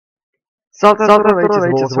Salutare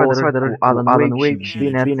aici, Bobospider cu Alan Wake și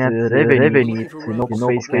bine ați revenit în nou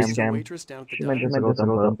Facecam și mergem să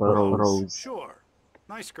căutăm pe Rose.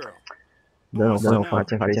 Da, nu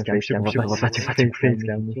facem Facecam, știm că vă face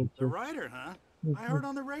Facecam.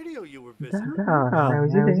 Da, ne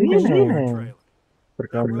auzit bine. Sper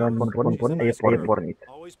că e pornit.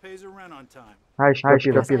 Hai și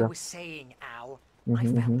rapidă. I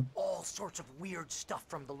found all sorts of weird stuff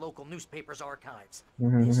from the local newspaper's archives.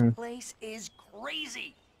 This place is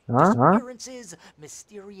crazy. Disappearances,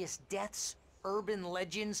 mysterious deaths, urban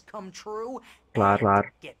legends come true.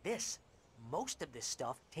 Clar. Get this, most of this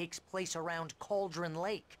stuff takes place around Cauldron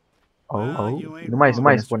Lake. Nu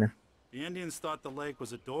mai spune. The Indians thought the lake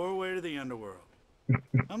was a doorway to the underworld.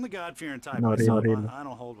 I'm the God-fearing type myself. I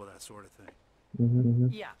don't hold with that sort of thing.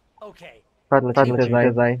 Yeah, okay.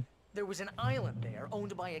 There was an island there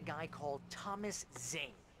owned by a guy called Thomas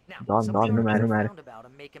Zane. Now, some people found about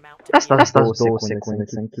him make him out to be... Asta 2 secunde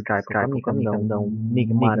să închid Skype-ul, că îmi dă un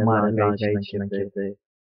mic mare aici de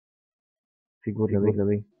figurile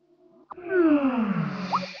lui.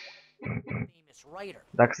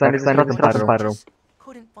 Dacă s-a intrat îmi pare rău.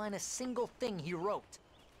 Couldn't find a single thing he wrote.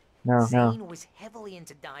 No. Zane was heavily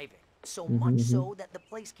into diving, so much so that the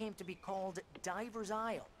place came to be called Diver's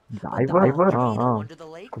Isle. A volcano under the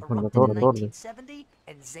lake erupted in 1970,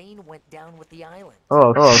 and Zane went down with the island.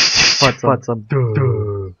 Față.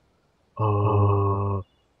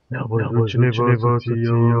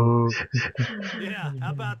 Yeah,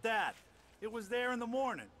 how about that? It was there in the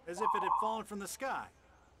morning, as if it had fallen from the sky.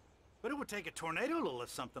 But it would take a tornado to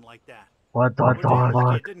lift something like that. What the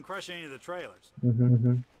fuck? It didn't crush any of the trailers.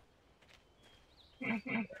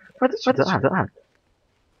 What is that?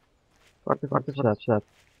 Foarte ciudat.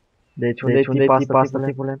 Deci unde-i tipa asta,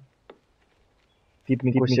 tipule? Tip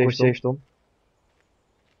micușești tu?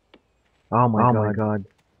 Oh my god.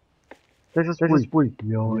 Trebuie să spui.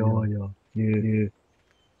 Ia. E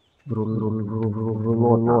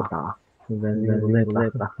rulota.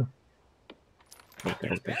 Ruleta.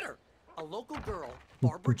 A local girl,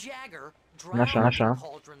 Barbara Jagger, drowned in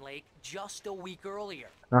Cauldron Lake just a week earlier.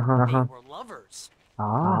 They were lovers.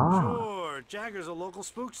 Sure, Jagger's a local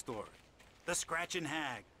spook store. The Scratching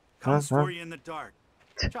Hag comes for you in the dark.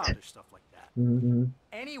 Childish stuff like that.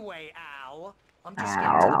 Anyway, Al, I'm just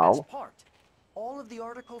getting to the best part. All of the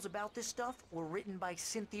articles about this stuff were written by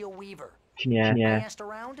Cynthia Weaver. I asked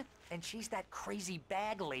around, and she's that crazy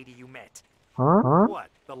bag lady you met. What?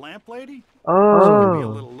 The lamp lady? She can be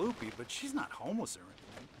a little loopy, but she's not homeless or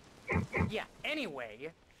anything. Yeah, anyway,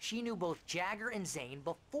 she knew both Jagger and Zane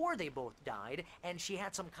before they both died, and she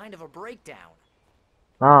had some kind of a breakdown.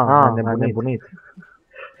 Nebunit.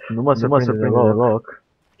 Nu mă surprinde deloc.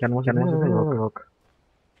 Chiar nu mă surprinde deloc.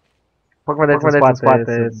 Fac vedeți în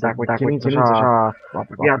spate, dacă chiniți așa,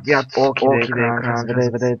 apropiați ochii de ecran,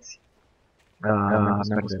 vedeți.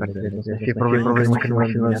 Sper să fie probleme când mă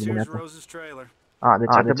filmez dimineața. Deci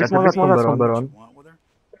trebuie să mă dați un beron.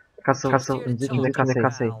 Ca să îmi zici unde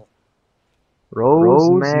casei.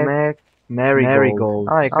 Rose Marigold.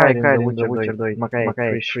 E ca din The Witcher 2. Măcar e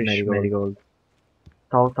Fresh Marigold.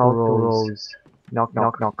 Tall Rose.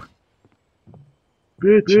 Knock.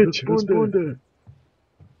 Bitch, răspunde!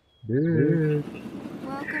 Bitch.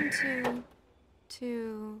 Welcome to...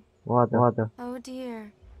 What? Oh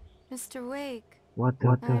dear, Mr. Wake. What?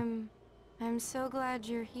 I'm so glad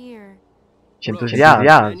you're here. Ce entuziasm!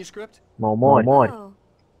 Mă omori!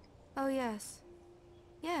 Oh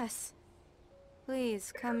yes.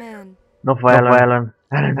 Please, come in. No, Alan.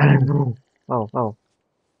 Alan, no. Oh.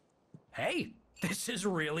 Hey, this is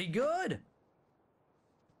really good.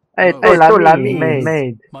 Hey,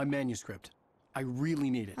 made. My manuscript. I really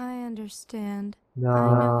need it. I understand. No. I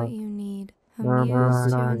know what you need. I'm used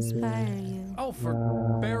to inspire you. Oh, for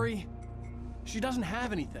Barry. She doesn't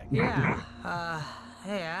have anything. Yeah.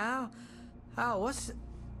 Hey, Al, what's...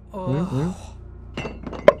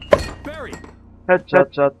 Barry!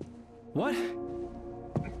 Headshot. What?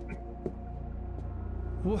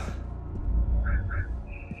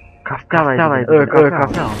 Cafea.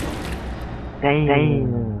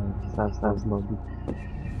 Damn. Stai, slowly.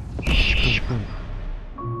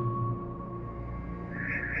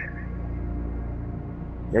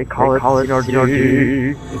 They call it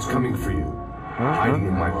CRG. It's coming for you. Hiding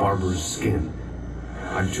in my barber's skin.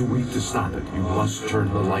 I'm too weak to stop it. You must turn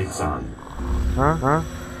the lights on.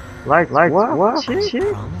 Lights? What? I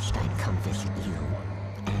promised I'd come visit you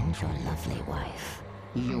and your lovely wife.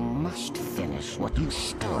 You must finish what you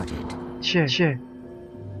started. Ce?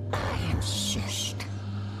 I insist.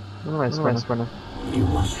 Nu mai spune. You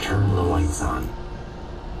must turn the lights on.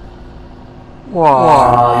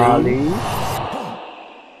 Wally?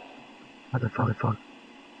 What the fuck?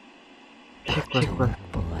 Ce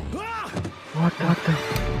What the?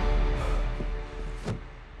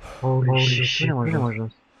 Holy shit, bine am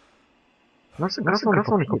ajuns. Lasă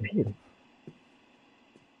unui copil.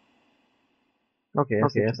 Ok,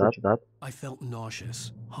 that. I felt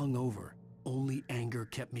nauseous, hungover. Only anger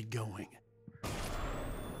kept me going.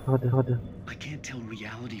 Haide. I can't tell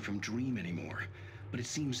reality from dream anymore, but it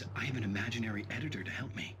seems I have an imaginary editor to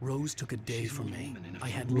help me. Rose took a day from me. I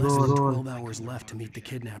had less than 12 hours left to meet the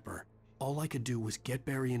kidnapper. All I could do was get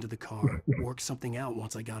Barry into the car, work something out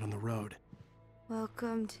once I got on the road.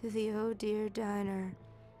 Welcome to the Oh Dear Diner.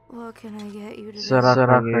 What can I get you today?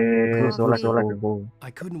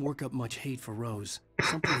 I couldn't work up much hate for Rose.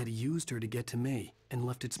 Something had used her to get to me and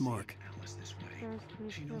left its mark.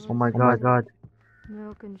 Oh my god.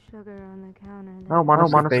 Milk and sugar on the counter. No, The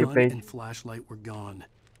gun babe. and flashlight were gone.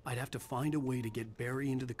 I'd have to find a way to get Barry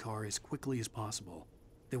into the car as quickly as possible.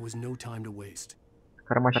 There was no time to waste.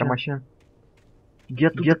 Care mașină?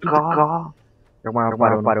 Get to the car! Acum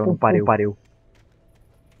apare un pariu.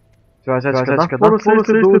 Ce zice că da,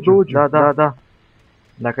 folosește doge. Da.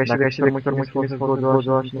 Dacă ai și de multe ori folosești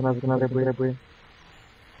doge și nu trebuie.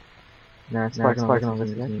 Ne, sparg că nu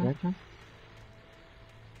vezi nimic.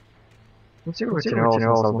 Nu sigur că cineva o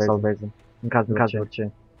să salveze. În caz de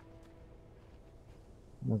orice.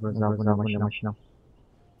 Nu văd la mașina.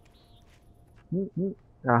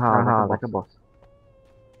 Aha, dacă boss.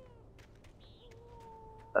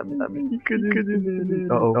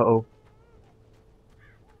 Uh-oh.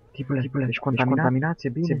 Tipule, ești contaminat, e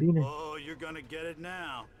bine. Oh, you're gonna get it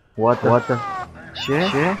now. What the?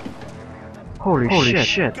 Ce? Holy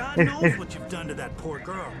shit. God knows what you've done to that poor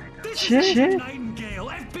girl. Ce? Nightingale,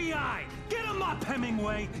 FBI! Get him up,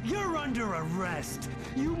 Hemingway! You're under arrest!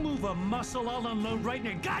 You move a muscle, I'll unload right in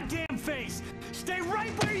your goddamn face! Stay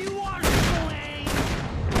right where you are, Slane!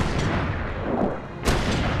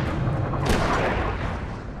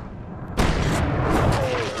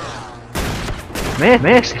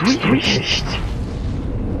 Max, tu ești?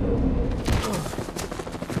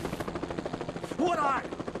 What are?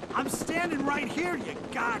 I'm standing right here, you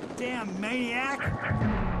goddamn maniac!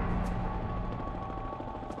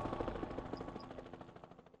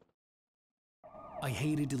 I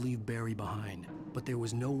hated to leave Barry behind, but there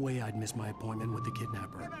was no way I'd miss my appointment with the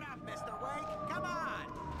kidnapper. Give it up, Mr. Wake. Come on.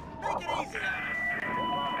 Make it easy.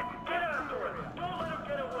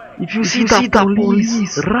 If you see the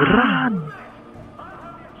police, run!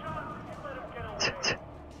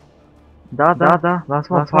 Da,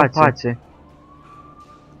 lasă-mă face.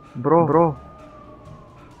 Bro.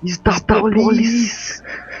 It's the police!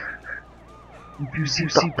 If you see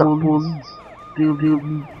the police, tell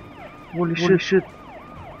me. Holy shit.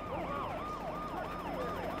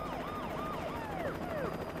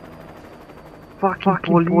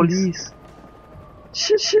 Fucking police!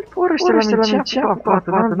 Ce poră ăștia la mine? Ce-a făcut?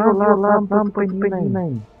 N-am pe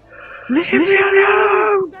nimeni. Leave me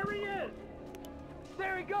alone!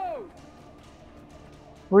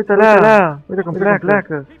 Uite-le! Uite cum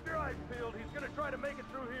pleacă!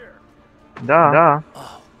 Da.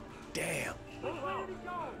 Oh, damn.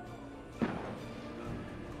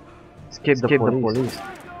 Escape the police.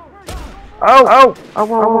 Au!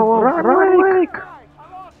 Run, Wake!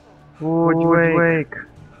 Fugi, Wake!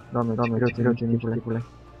 Doamne, ce greu, tipule.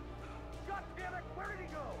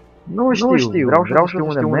 Nu știu, vreau să știu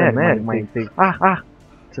unde merg mai întâi.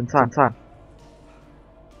 Sunt țar.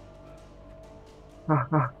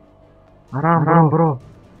 Aram, bro.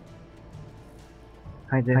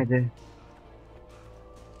 Haide.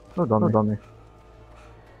 Nu, doamne.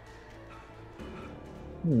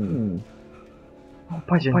 O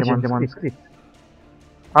pagină de manuscris.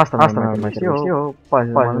 Asta nu mai știu, o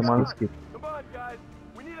pagină de manuscris.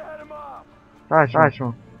 Hai,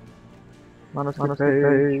 mă. Manuscris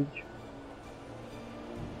page.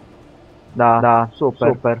 Da,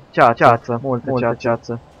 super. Ceață, multă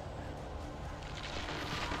ceață.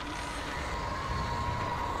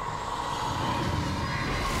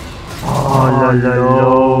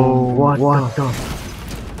 Oh, what the?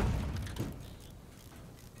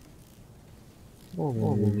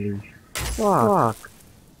 Holy fuck.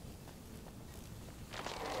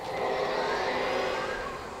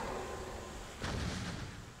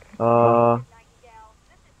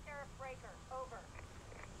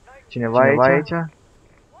 Cineva aici?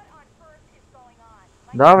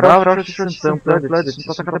 Da, vreau să știu ce se întâmplă. Deci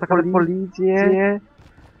sunt atacate de poliție.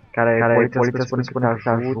 Care poliția spune că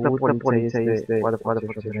ajută, poliția este...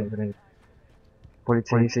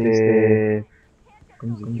 Poliția este...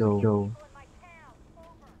 Cum zic eu?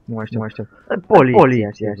 Nu mai știu.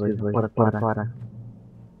 Poliția, știți voi, părătoarea.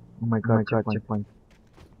 Oh my god, ce fain.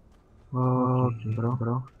 Ok, bro.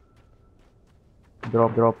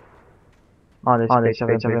 Drop. Deci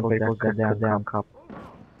aici avem pericol de a cădea în cap.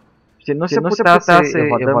 Știi, nu se putea să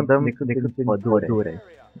evadăm decât în pădure.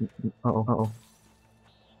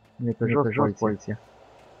 E pe jos poliția.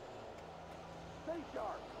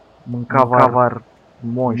 Mâncavar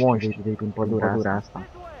monștri din pădurea asta.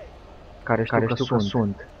 Care știu că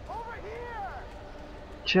sunt.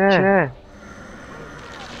 Ce?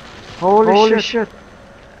 Holy shit!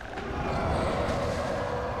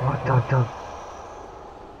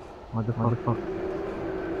 What the fuck?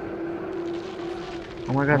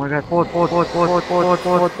 Oh my god, what the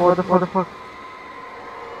fuck?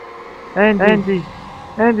 Andy,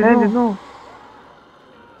 no!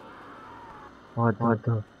 What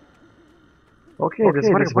the? Okay, this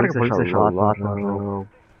is police shot.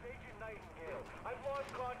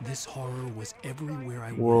 This horror was everywhere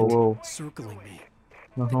I went, circling me.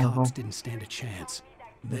 The cops didn't stand a chance.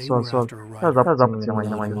 They were after a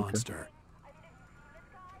rider, monster.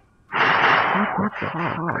 What the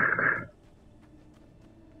fuck?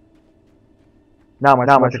 Da,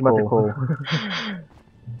 mai schimbate cu...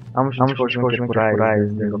 Am și cu Rise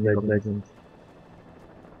din League of Legends.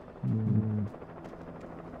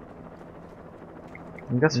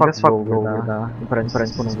 Încă să fac vlog-uri, da. Îmi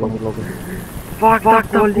pune vlog-uri. Fuck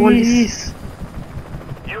the police!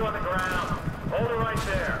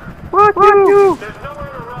 Fuck you!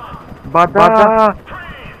 Ba da!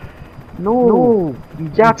 Nu!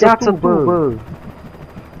 Gheață tu, bă!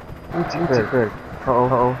 Uite-l!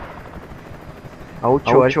 Au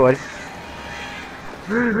ciori.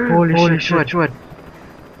 Holy shit!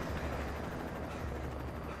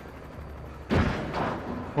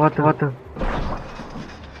 What the?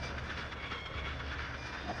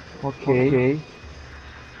 Okay.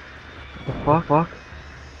 The fuck?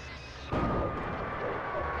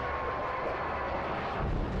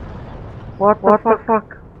 What the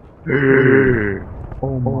fuck?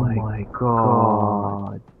 Oh my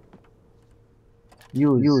god.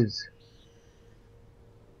 Use.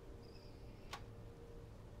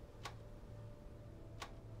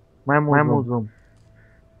 Mai mult zoom.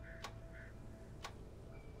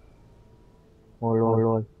 Oh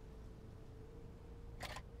lol.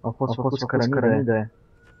 Au fost cărămide.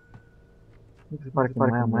 Mi se pare că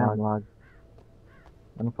mai am lag.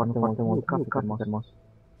 Dar nu foarte mult. Cafea termos.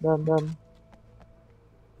 Da.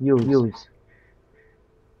 Use.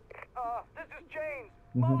 This is James.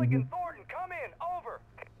 Mulligan Thornton, come in. Over.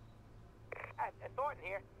 Thornton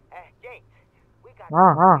here. James. We got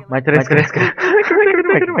mai trăiesc.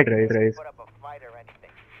 Nu mai trăiesc. Put up a fight or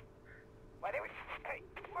anything.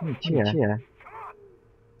 Ce e? Sit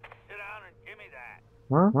down and give me that.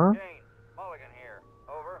 James, Mulligan here.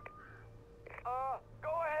 Over.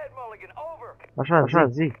 Go ahead, Mulligan. Over. Așa,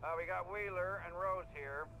 zi. We got Wheeler and Rose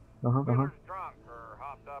here. Wheeler's drunk or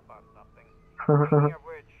hopped up on something. Speaking of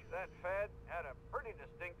which, that Fed had a pretty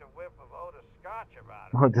distinctive whiff of Otis Scotch about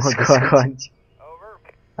it. Otis Scotch. Over.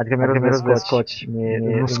 Adică miros de Scotch.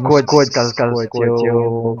 Nu scoți ca să scoți, eu... Well,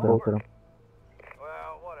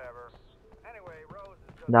 whatever. Anyway, Rose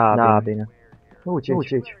is Da, bine. Uite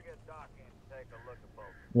aici.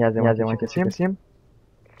 Ia zi, mai sim?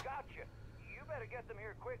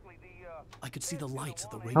 I could see the lights of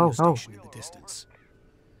the radio station in the distance.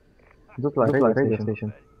 Dus la radio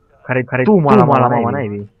station. Care tu mala mama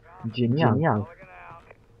naibii. Genial.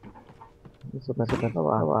 Super,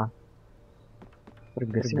 da.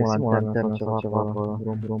 Găsim o lanternă ceva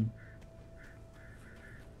pe drum.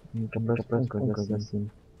 Încă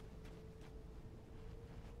găsim.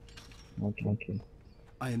 Ok.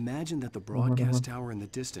 I imagined that the broadcast tower in the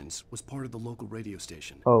distance was part of the local radio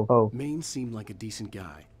station. Maine seemed like a decent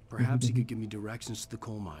guy. Perhaps he could give me directions to the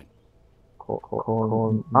coal mine.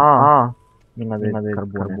 Mina de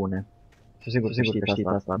cărbune. Sigur că știți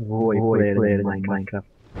asta. Voi player din Minecraft.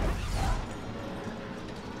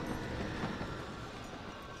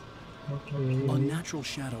 Unnatural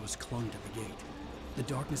shadows clung to the gate. The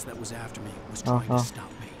darkness that was after me was trying to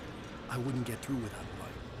stop me. I wouldn't get through without a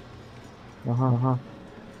light.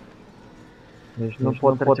 Deci nu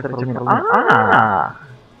pot trece fără mine.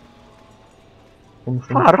 Un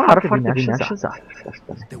far foarte bine așezat.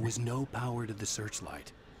 There was no power to the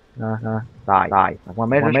searchlight. Dai. Acum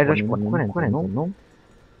merge și pornim curentul, nu?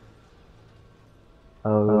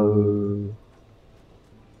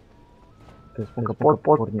 Te spun că pot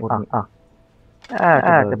porni.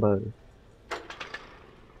 Te bă.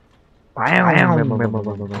 Așa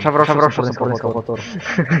vreau să pornesc calculatorul.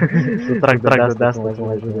 Să trag de asta și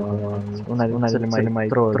mai ajunge. Una din cele mai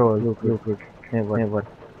troll lucruri. Never.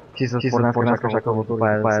 Și să pornească așa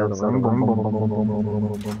calculatorul pe aia să...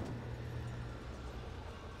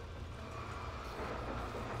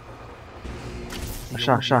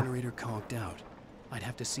 The old generator conked out. I'd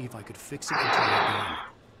have to see if I could fix it until I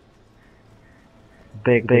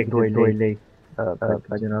Bag 2 lei.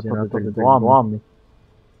 Pe generatorul de Doamne.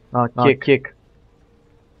 Kick.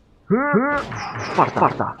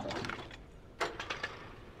 Sparta.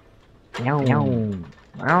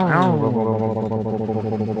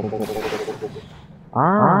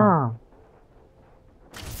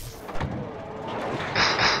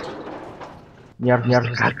 Iar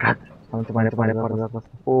cat. Am uitat mai departe de asta.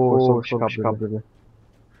 Și cablele.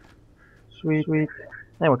 Sweet.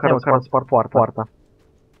 Hai măcar spart poarta.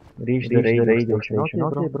 Reach the radio station.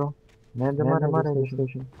 Ok, bro. Ne de mare radio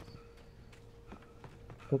station.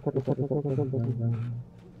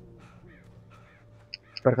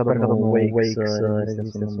 Sper că domnul Wake să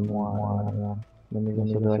reziste să nu moară de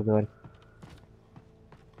milioane de ori.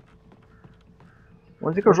 Mă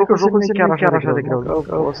zic că jocul se chiar așa de greu.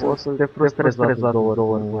 O să te frustrezi la două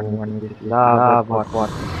ori. Da,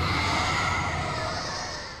 poate.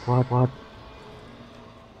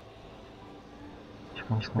 Ce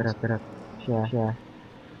m-am speriat. Ce aia?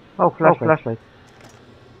 Oh, flashlight.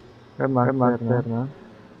 Remarcernă.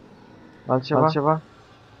 Altceva?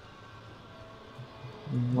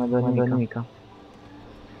 Nu mai dă nimica.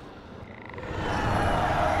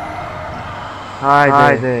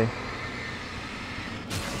 Haide!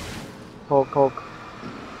 Hoc.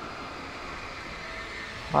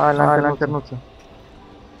 Hai, lanternuță.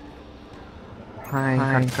 Hai,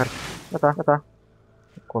 încarc. Gata.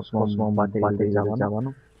 Consumă un baterii degeaba,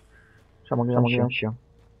 nu? Și am gândit și eu.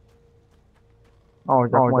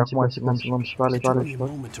 De acum să consumăm și toale.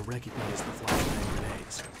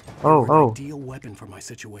 Oh.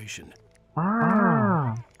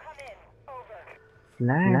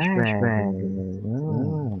 Flashbang.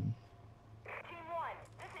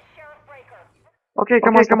 Ok,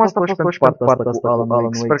 cam asta a fost pentru partea asta cu Alan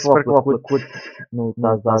Wake. Sper că v-a plăcut. Nu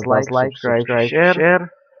uitați, dați like, subscribe,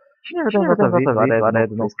 share. Și ne vedem data viitoare.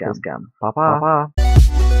 Pa!